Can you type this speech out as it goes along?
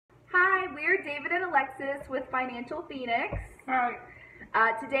we're David and Alexis with Financial Phoenix. Hi.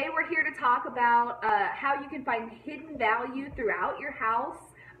 Today we're here to talk about how you can find hidden value throughout your house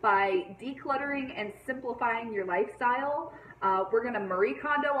by decluttering and simplifying your lifestyle. We're going to Marie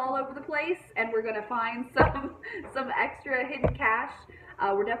Kondo all over the place, and we're going to find some extra hidden cash.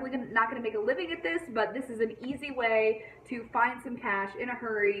 We're definitely not going to make a living at this, but this is an easy way to find some cash in a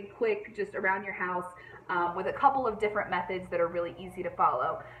hurry, quick, just around your house, with a couple of different methods that are really easy to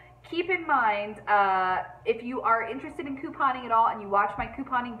follow. Keep in mind, if you are interested in couponing at all and you watch my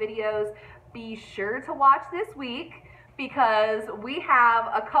couponing videos, be sure to watch this week because we have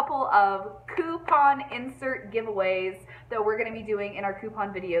a couple of coupon insert giveaways that we're going to be doing in our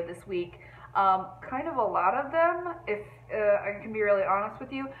coupon video this week. Kind of a lot of them, if I can be really honest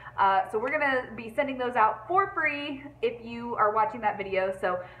with you. So we're going to be sending those out for free if you are watching that video.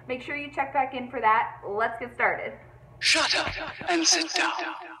 So make sure you check back in for that. Let's get started. Shut up and sit down.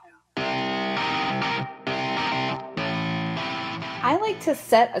 I like to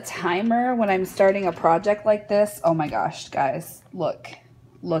set a timer when I'm starting a project like this. Oh my gosh, guys, look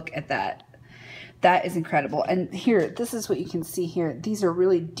at that. That is incredible. And here, this is what you can see here. These are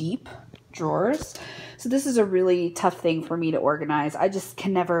really deep drawers. So this is a really tough thing for me to organize. I just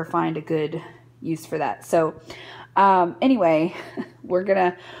can never find a good use for that. So anyway, we're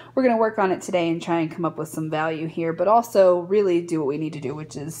gonna work on it today and try and come up with some value here, but also really do what we need to do,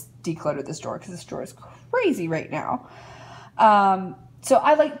 which is declutter this drawer because this drawer is crazy right now. So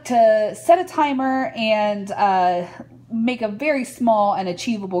I like to set a timer and make a very small and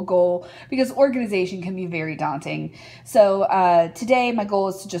achievable goal because organization can be very daunting. So today my goal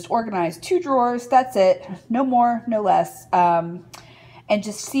is to just organize 2 drawers. That's it. No more, no less. And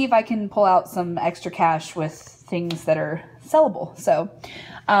just see if I can pull out some extra cash with things that are sellable. So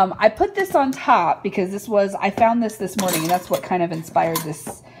I put this on top because I found this morning and that's what kind of inspired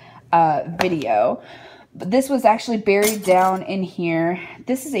this video. But this was actually buried down in here.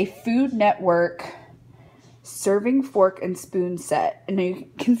 This is a Food Network serving fork and spoon set. And you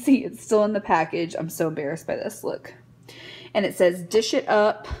can see it's still in the package. I'm so embarrassed by this. Look. And it says, dish it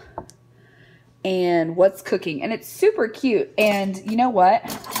up and what's cooking. And it's super cute. And you know what?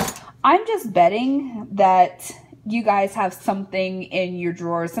 I'm just betting that you guys have something in your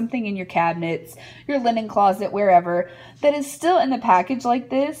drawers, something in your cabinets, your linen closet, wherever, that is still in the package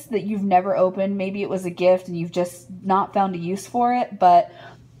like this that you've never opened. Maybe it was a gift and you've just not found a use for it. But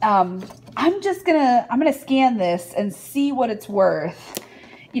I'm gonna scan this and see what it's worth.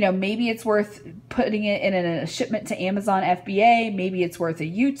 You know, maybe it's worth putting it in a shipment to Amazon FBA. Maybe it's worth a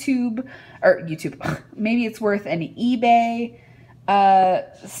YouTube. Maybe it's worth an eBay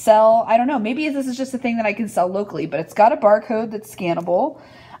sell. I don't know. Maybe this is just a thing that I can sell locally, but it's got a barcode that's scannable.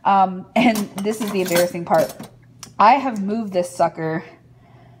 And this is the embarrassing part. I have moved this sucker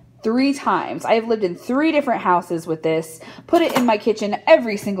 3 times. I have lived in 3 different houses with this, put it in my kitchen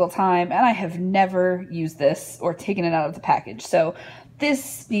every single time, and I have never used this or taken it out of the package. So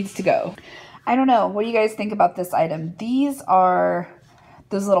this needs to go. I don't know. What do you guys think about this item? These are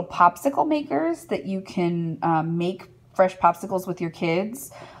those little popsicle makers that you can make fresh popsicles with your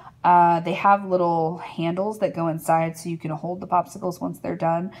kids. They have little handles that go inside so you can hold the popsicles once they're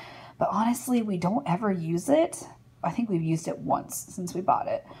done. But honestly, we don't ever use it. I think we've used it once since we bought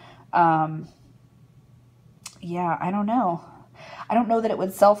it. Yeah, I don't know. I don't know that it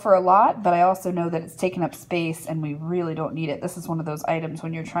would sell for a lot, but I also know that it's taken up space and we really don't need it. This is one of those items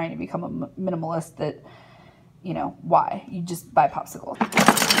when you're trying to become a minimalist that, you know, why? You just buy popsicles.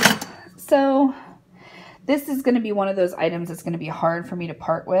 So this is going to be one of those items that's going to be hard for me to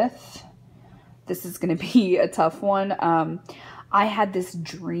part with. This is going to be a tough one. I had this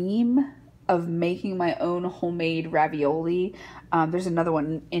dream of making my own homemade ravioli. There's another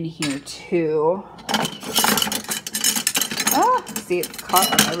one in here too. See, it's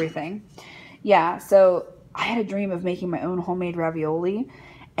caught on everything. Yeah, so I had a dream of making my own homemade ravioli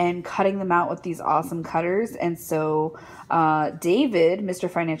and cutting them out with these awesome cutters. And so David, Mr.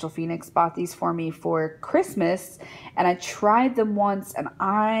 Financial Phoenix, bought these for me for Christmas. And I tried them once, and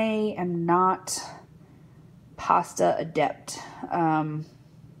I am not pasta adept.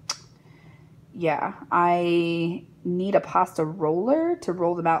 Yeah, I need a pasta roller to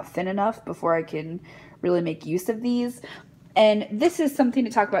roll them out thin enough before I can really make use of these. And this is something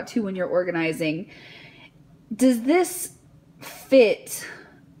to talk about too when you're organizing. Does this fit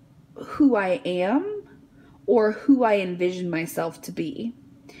who I am or who I envision myself to be?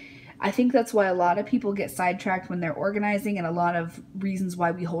 I think that's why a lot of people get sidetracked when they're organizing, and a lot of reasons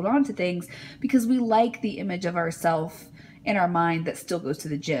why we hold on to things, because we like the image of ourselves in our mind that still goes to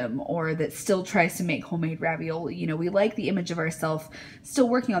the gym or that still tries to make homemade ravioli. You know, we like the image of ourselves still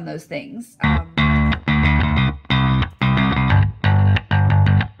working on those things.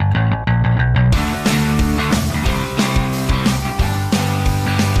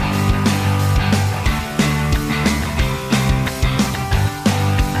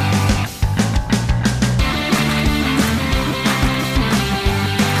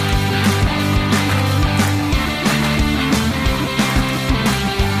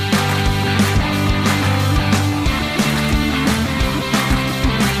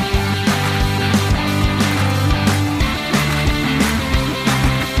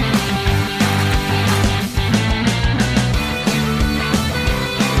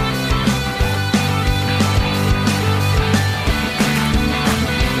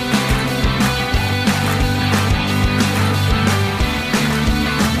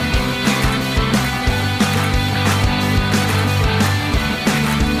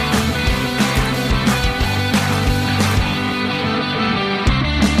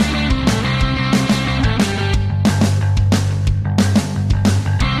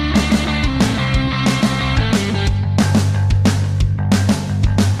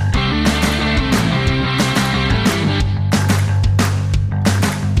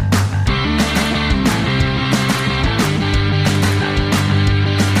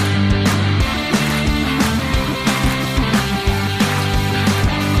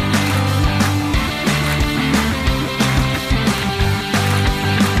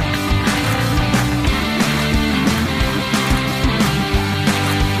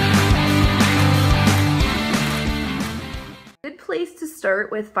 Place to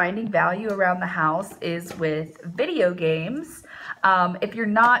start with finding value around the house is with video games. If you're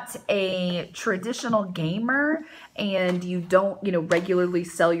not a traditional gamer and you don't, regularly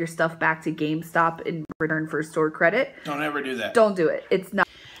sell your stuff back to GameStop in return for store credit, don't ever do that. Don't do it. It's not.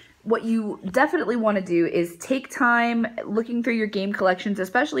 What you definitely want to do is take time looking through your game collections,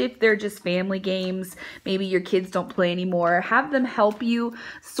 especially if they're just family games. Maybe your kids don't play anymore. Have them help you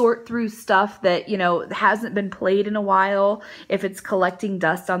sort through stuff that, hasn't been played in a while. If it's collecting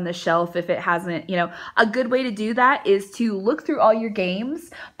dust on the shelf, if it hasn't, a good way to do that is to look through all your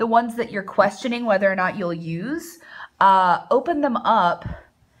games, the ones that you're questioning whether or not you'll use, open them up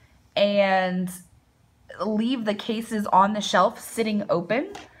and leave the cases on the shelf sitting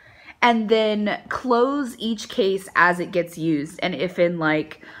open. And then close each case as it gets used. And if in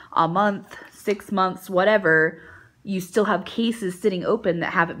like a month, 6 months, whatever, you still have cases sitting open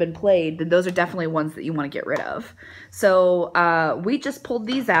that haven't been played, then those are definitely ones that you want to get rid of. So we just pulled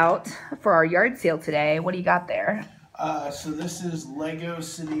these out for our yard sale today. What do you got there? So this is Lego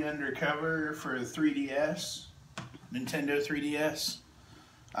City Undercover for 3DS, Nintendo 3DS.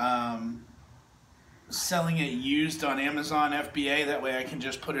 Selling it used on Amazon FBA, that way I can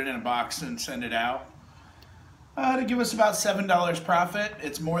just put it in a box and send it out. To give us about $7 profit.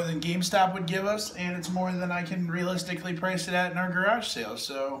 It's more than GameStop would give us, and it's more than I can realistically price it at in our garage sale.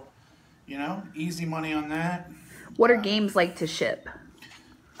 So, easy money on that. What are games like to ship?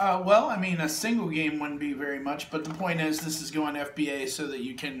 Well, I mean, a single game wouldn't be very much, but the point is this is going FBA so that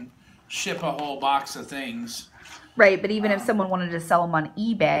you can ship a whole box of things. Right, but even if someone wanted to sell them on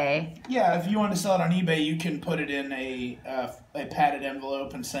eBay. Yeah, if you want to sell it on eBay, you can put it in a padded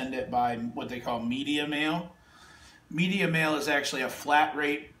envelope and send it by what they call media mail. Media mail is actually a flat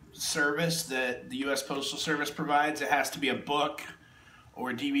rate service that the U.S. Postal Service provides. It has to be a book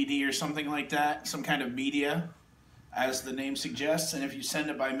or DVD or something like that, some kind of media, as the name suggests. And if you send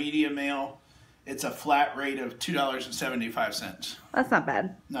it by media mail, it's a flat rate of $2.75. That's not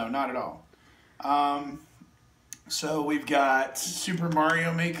bad. No, not at all. So we've got Super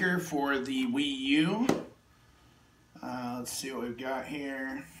Mario Maker for the Wii U. Let's see what we've got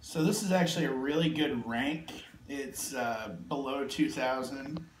here. So this is actually a really good rank. It's below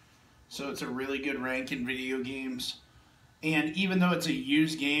 2,000. So it's a really good rank in video games. And even though it's a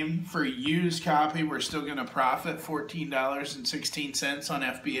used game, for a used copy, we're still going to profit $14.16 on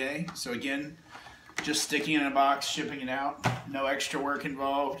FBA. So again, just sticking it in a box, shipping it out. No extra work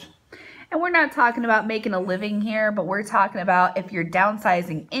involved. And we're not talking about making a living here, but we're talking about if you're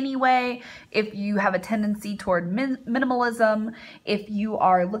downsizing anyway, if you have a tendency toward minimalism, if you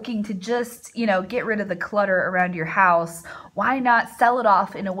are looking to just, get rid of the clutter around your house, why not sell it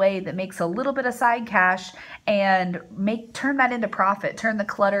off in a way that makes a little bit of side cash and turn that into profit, turn the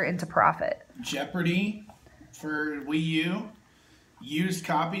clutter into profit. Jeopardy for Wii U. Used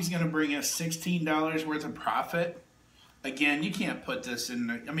copy is going to bring us $16 worth of profit. Again, you can't put this in,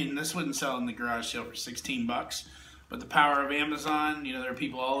 this wouldn't sell in the garage sale for $16, but the power of Amazon, there are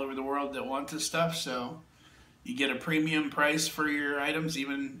people all over the world that want this stuff, so, You get a premium price for your items,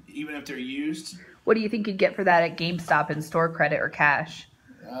 even if they're used. What do you think you'd get for that at GameStop in store credit or cash?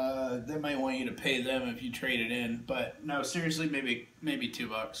 They might want you to pay them if you trade it in, but no, seriously, maybe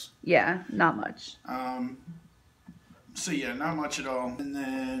 $2. Yeah, not much. So yeah, not much at all. And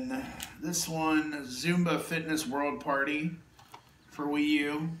then this one, Zumba Fitness World Party for Wii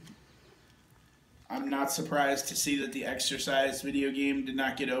U. I'm not surprised to see that the exercise video game did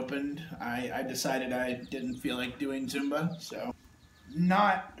not get opened. I decided I didn't feel like doing Zumba, so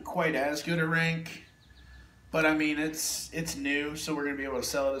not quite as good a rank. But I mean, it's new, so we're gonna be able to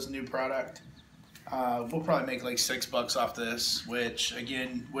sell it as a new product. We'll probably make like $6 off this, which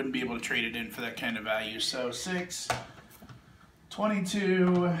again wouldn't be able to trade it in for that kind of value. So 6,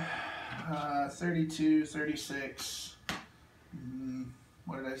 22, 32, 36.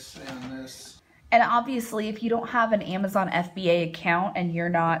 What did I say on this? And obviously, if you don't have an Amazon FBA account and you're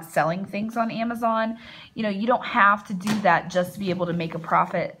not selling things on Amazon, you know, you don't have to do that just to be able to make a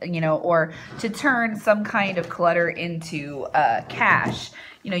profit, you know, or to turn some kind of clutter into cash.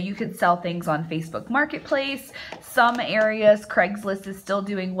 You know, you could sell things on Facebook Marketplace. Some areas, Craigslist is still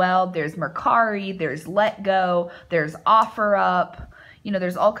doing well. There's Mercari, there's Letgo, there's OfferUp. You know,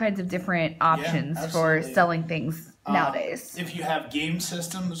 there's all kinds of different options for selling things nowadays. If you have game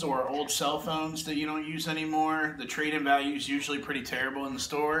systems or old cell phones that you don't use anymore, the trade-in value is usually pretty terrible in the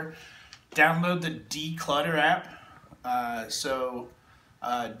store. Download the Declutter app.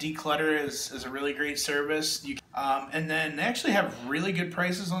 Declutter is a really great service. And then they actually have really good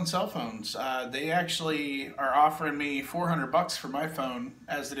prices on cell phones. They actually are offering me $400 for my phone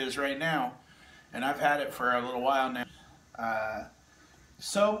as it is right now, and I've had it for a little while now.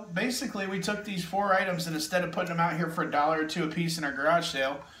 So basically, we took these 4 items, and instead of putting them out here for $1 or $2 a piece in our garage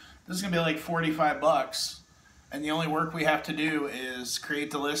sale, this is gonna be like $45. And the only work we have to do is create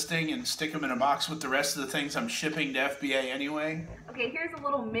the listing and stick them in a box with the rest of the things I'm shipping to FBA anyway. Okay, here's a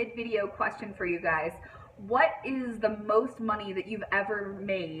little mid-video question for you guys. What is the most money that you've ever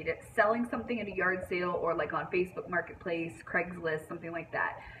made selling something at a yard sale or like on Facebook Marketplace, Craigslist, something like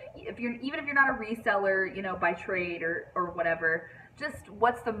that? Even if you're not a reseller, you know, by trade or whatever, just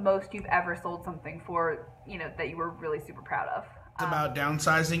what's the most you've ever sold something for, you know, that you were really super proud of? About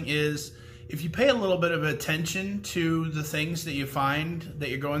downsizing is if you pay a little bit of attention to the things that you find that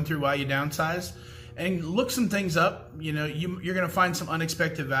you're going through while you downsize and look some things up, you know, you're going to find some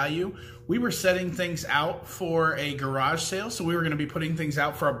unexpected value. We were setting things out for a garage sale, so we were going to be putting things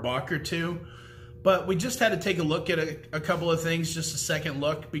out for $1 or $2. But we just had to take a look at a couple of things, just a second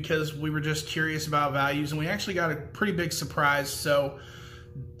look, because we were just curious about values, and we actually got a pretty big surprise. So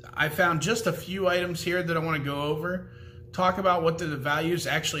I found just a few items here that I want to go over, talk about what the values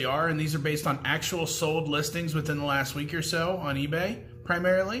actually are, and these are based on actual sold listings within the last week or so on eBay,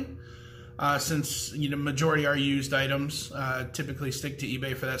 primarily, since, you know, majority are used items. Typically stick to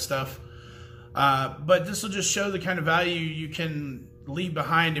eBay for that stuff. But this will just show the kind of value you can leave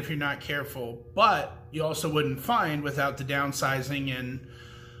behind if you're not careful, but you also wouldn't find without the downsizing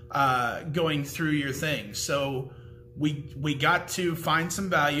and going through your things. So we got to find some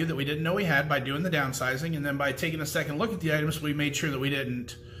value that we didn't know we had by doing the downsizing, and then by taking a second look at the items, we made sure that we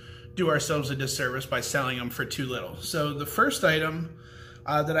didn't do ourselves a disservice by selling them for too little. So the first item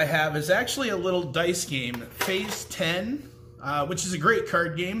that I have is actually a little dice game, Phase 10, which is a great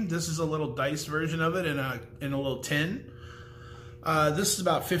card game. This is a little dice version of it in a little tin. This is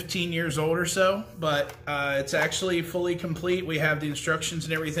about 15 years old or so, but it's actually fully complete. We have the instructions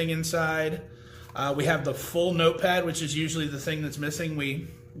and everything inside. We have the full notepad, which is usually the thing that's missing. We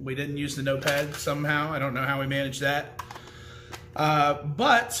didn't use the notepad somehow. I don't know how we managed that.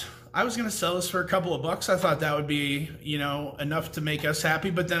 But I was going to sell this for a couple of bucks. I thought that would be, you know, enough to make us happy.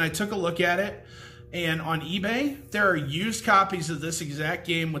 But then I took a look at it, and on eBay, there are used copies of this exact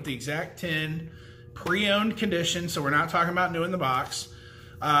game with the exact tin, pre-owned condition, so we're not talking about new in the box,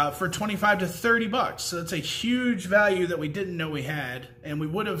 for 25 to 30 bucks. So that's a huge value that we didn't know we had, and we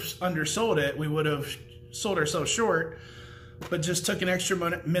would have undersold it. We would have sold ourselves short, but just took an extra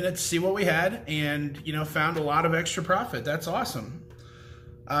minute to see what we had, and, you know, found a lot of extra profit. That's awesome.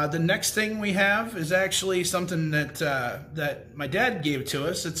 The next thing we have is actually something that that my dad gave to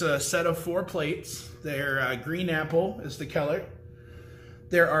us. It's a set of 4 plates. They're green apple is the color.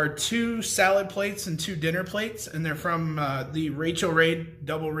 There are 2 salad plates and 2 dinner plates, and they're from the Rachel Ray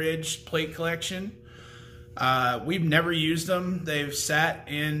Double Ridge plate collection. We've never used them. They've sat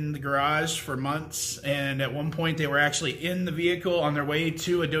in the garage for months, and at one point they were actually in the vehicle on their way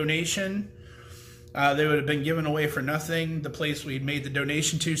to a donation. They would have been given away for nothing. The place we made the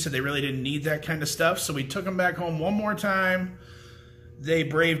donation to said they really didn't need that kind of stuff, so we took them back home one more time. They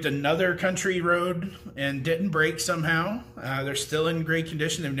braved another country road and didn't break somehow. They're still in great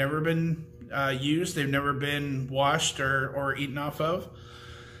condition. They've never been used. They've never been washed or eaten off of.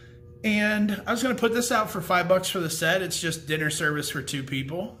 And I was going to put this out for $5 for the set. It's just dinner service for 2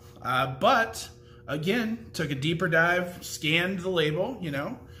 people. But again, took a deeper dive, scanned the label, you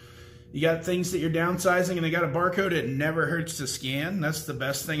know. You got things that you're downsizing and they got a barcode. It never hurts to scan. That's the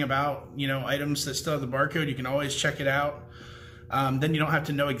best thing about, you know, items that still have the barcode. You can always check it out. Then you don't have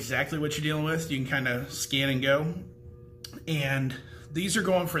to know exactly what you're dealing with. You can kind of scan and go. And these are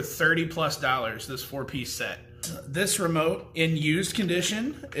going for $30+, this 4-piece set. This remote in used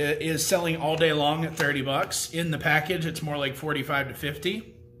condition is selling all day long at $30. In the package, it's more like $45 to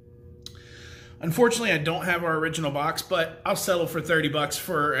 $50. Unfortunately, I don't have our original box, but I'll settle for $30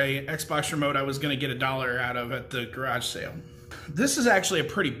 for a Xbox remote I was going to get $1 out of at the garage sale. This is actually a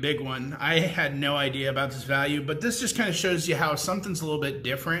pretty big one. I had no idea about this value, but this just kind of shows you how something's a little bit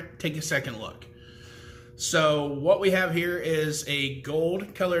different. Take a second look. So what we have here is a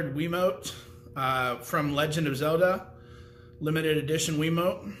gold colored Wiimote from Legend of Zelda, limited edition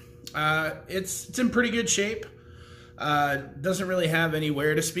Wiimote. It's in pretty good shape. Doesn't really have any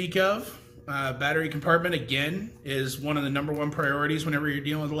wear to speak of. Battery compartment, again, is one of the #1 priorities whenever you're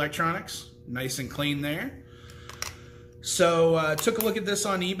dealing with electronics. Nice and clean there. So took a look at this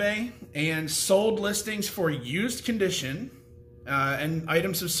on eBay and sold listings for used condition, and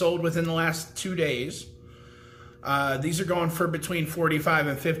items have sold within the last 2 days. These are going for between $45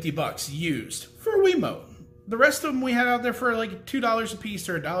 and $50 used for a Wiimote. The rest of them we had out there for like $2 a piece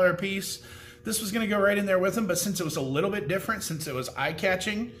or $1 a piece. This was going to go right in there with them, but since it was a little bit different, since it was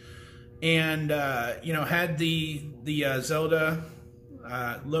eye-catching, and you know, had the Zelda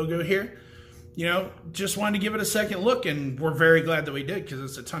logo here, you know, just wanted to give it a second look, and we're very glad that we did, because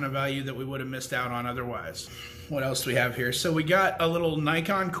it's a ton of value that we would have missed out on otherwise. What else do we have here? So we got a little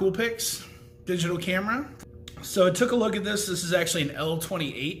Nikon Coolpix digital camera. So I took a look at this. This is actually an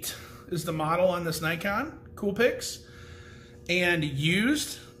L28 is the model on this Nikon Coolpix, and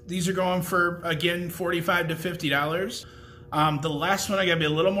used, these are going for, again, $45 to $50. The last one I gotta be a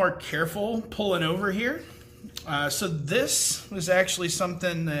little more careful pulling over here. So this was actually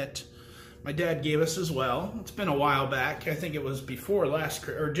something that my dad gave us as well. It's been a while back. I think it was before last,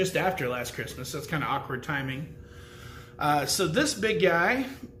 or just after last Christmas. So it's kind of awkward timing. So this big guy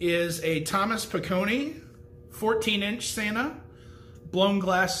is a Thomas Piccone 14-inch Santa, blown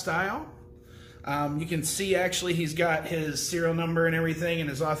glass style. You can see actually he's got his serial number and everything and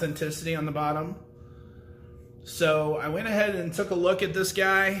his authenticity on the bottom. So I went ahead and took a look at this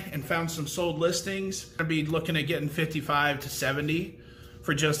guy and found some sold listings. I'd be looking at getting $55 to $70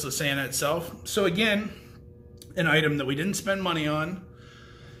 for just the Santa itself. So again, an item that we didn't spend money on,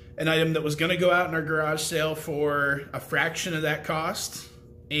 an item that was going to go out in our garage sale for a fraction of that cost,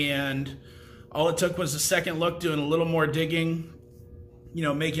 and all it took was a second look, doing a little more digging, you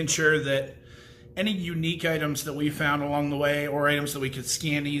know, making sure that any unique items that we found along the way, or items that we could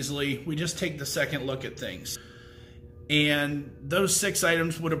scan easily, we just take the second look at things. And those 6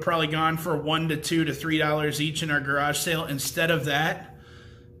 items would have probably gone for $1 to $2 to $3 each in our garage sale. Instead of that,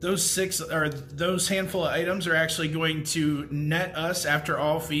 those handful of items are actually going to net us, after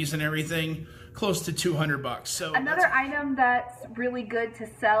all fees and everything, close to $200. So another item that's really good to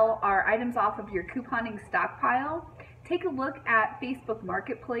sell are items off of your couponing stockpile. Take a look at Facebook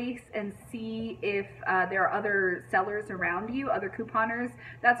Marketplace and see if there are other sellers around you, other couponers.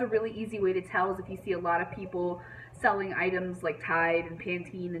 That's a really easy way to tell, is if you see a lot of people selling items like Tide and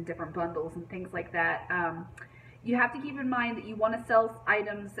Pantene and different bundles and things like that. You have to keep in mind that you want to sell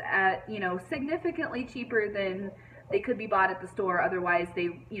items at, you know, significantly cheaper than they could be bought at the store. Otherwise,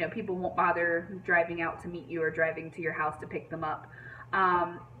 people won't bother driving out to meet you or driving to your house to pick them up.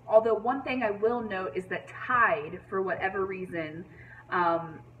 Although one thing I will note is that Tide, for whatever reason,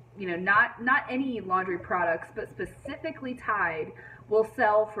 not any laundry products, but specifically Tide, will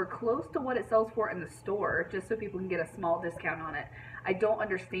sell for close to what it sells for in the store, just so people can get a small discount on it. I don't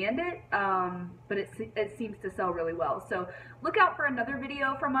understand it, but it seems to sell really well. So look out for another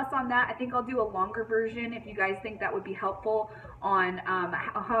video from us on that. I think I'll do a longer version if you guys think that would be helpful on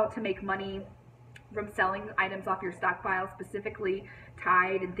how to make money from selling items off your stockpile, specifically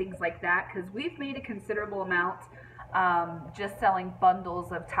Tide and things like that, because we've made a considerable amount just selling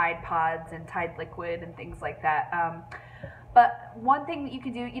bundles of Tide Pods and Tide Liquid and things like that. But one thing that you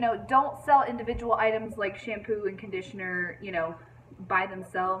can do, don't sell individual items like shampoo and conditioner, by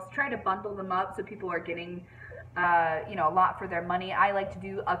themselves. Try to bundle them up so people are getting, a lot for their money. I like to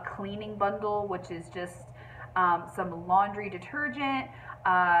do a cleaning bundle, which is just some laundry detergent,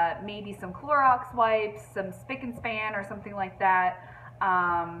 maybe some Clorox wipes, some Spick and Span or something like that.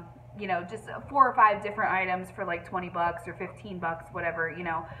 You know, just 4 or 5 different items for like 20 bucks or 15 bucks, whatever. You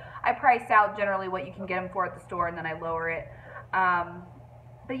know, I price out generally what you can get them for at the store, and then I lower it.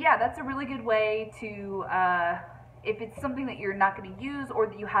 But yeah, that's a really good way to, if it's something that you're not going to use or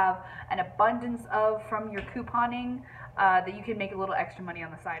that you have an abundance of from your couponing, that you can make a little extra money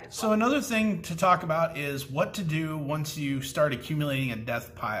on the side as well. So another thing to talk about is what to do once you start accumulating a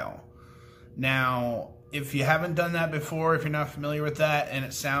death pile. Now, if you haven't done that before, if you're not familiar with that and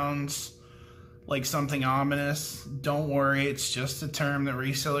it sounds like something ominous, don't worry. It's just a term that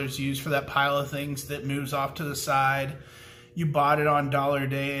resellers use for that pile of things that moves off to the side. You bought it on dollar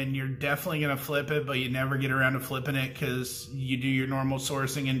day and you're definitely going to flip it, but you never get around to flipping it because you do your normal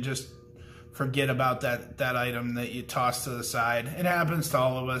sourcing and just forget about that item that you toss to the side. It happens to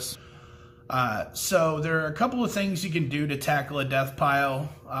all of us. So there are a couple of things you can do to tackle a death pile.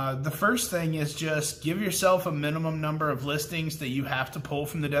 The first thing is just give yourself a minimum number of listings that you have to pull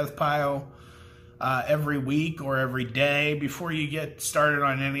from the death pile every week or every day before you get started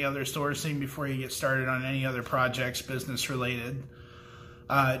on any other sourcing, before you get started on any other projects business related.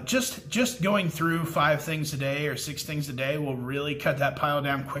 Just going through 5 things a day or 6 things a day will really cut that pile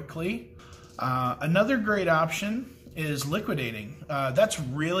down quickly. Another great option is liquidating. That's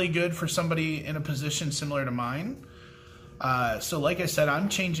really good for somebody in a position similar to mine. So like I said, I'm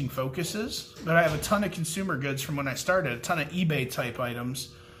changing focuses, but I have a ton of consumer goods from when I started, a ton of eBay type items.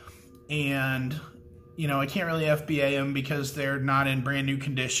 And, you know, I can't really FBA them because they're not in brand new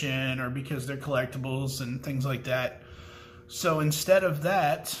condition or because they're collectibles and things like that. So instead of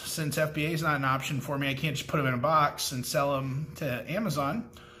that, since FBA is not an option for me, I can't just put them in a box and sell them to Amazon.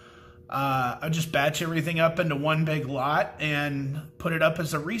 I just batch everything up into one big lot and put it up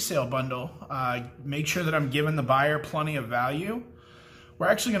as a resale bundle. Make sure that I'm giving the buyer plenty of value. We're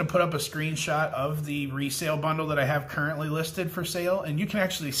actually going to put up a screenshot of the resale bundle that I have currently listed for sale, and you can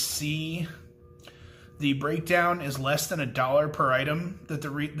actually see the breakdown is less than $1 per item that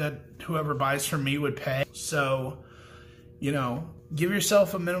that whoever buys from me would pay. So, you know, give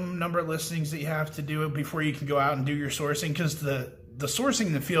yourself a minimum number of listings that you have to do it before you can go out and do your sourcing, because the sourcing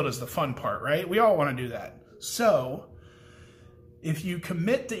in the field is the fun part, right? We all want to do that. So if you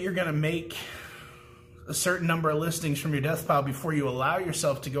commit that you're going to make a certain number of listings from your death pile before you allow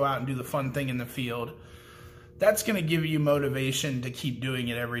yourself to go out and do the fun thing in the field, that's going to give you motivation to keep doing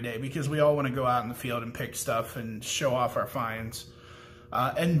it every day, because we all want to go out in the field and pick stuff and show off our finds.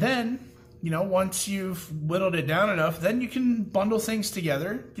 And then, you know, once you've whittled it down enough, then you can bundle things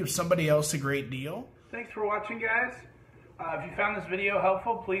together, give somebody else a great deal. Thanks for watching, guys. If you found this video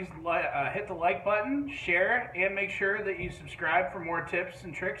helpful, please hit the like button, share, and make sure that you subscribe for more tips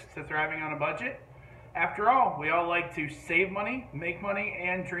and tricks to thriving on a budget. After all, we all like to save money, make money,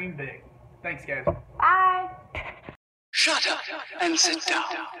 and dream big. Thanks, guys. Bye. Shut up and sit down.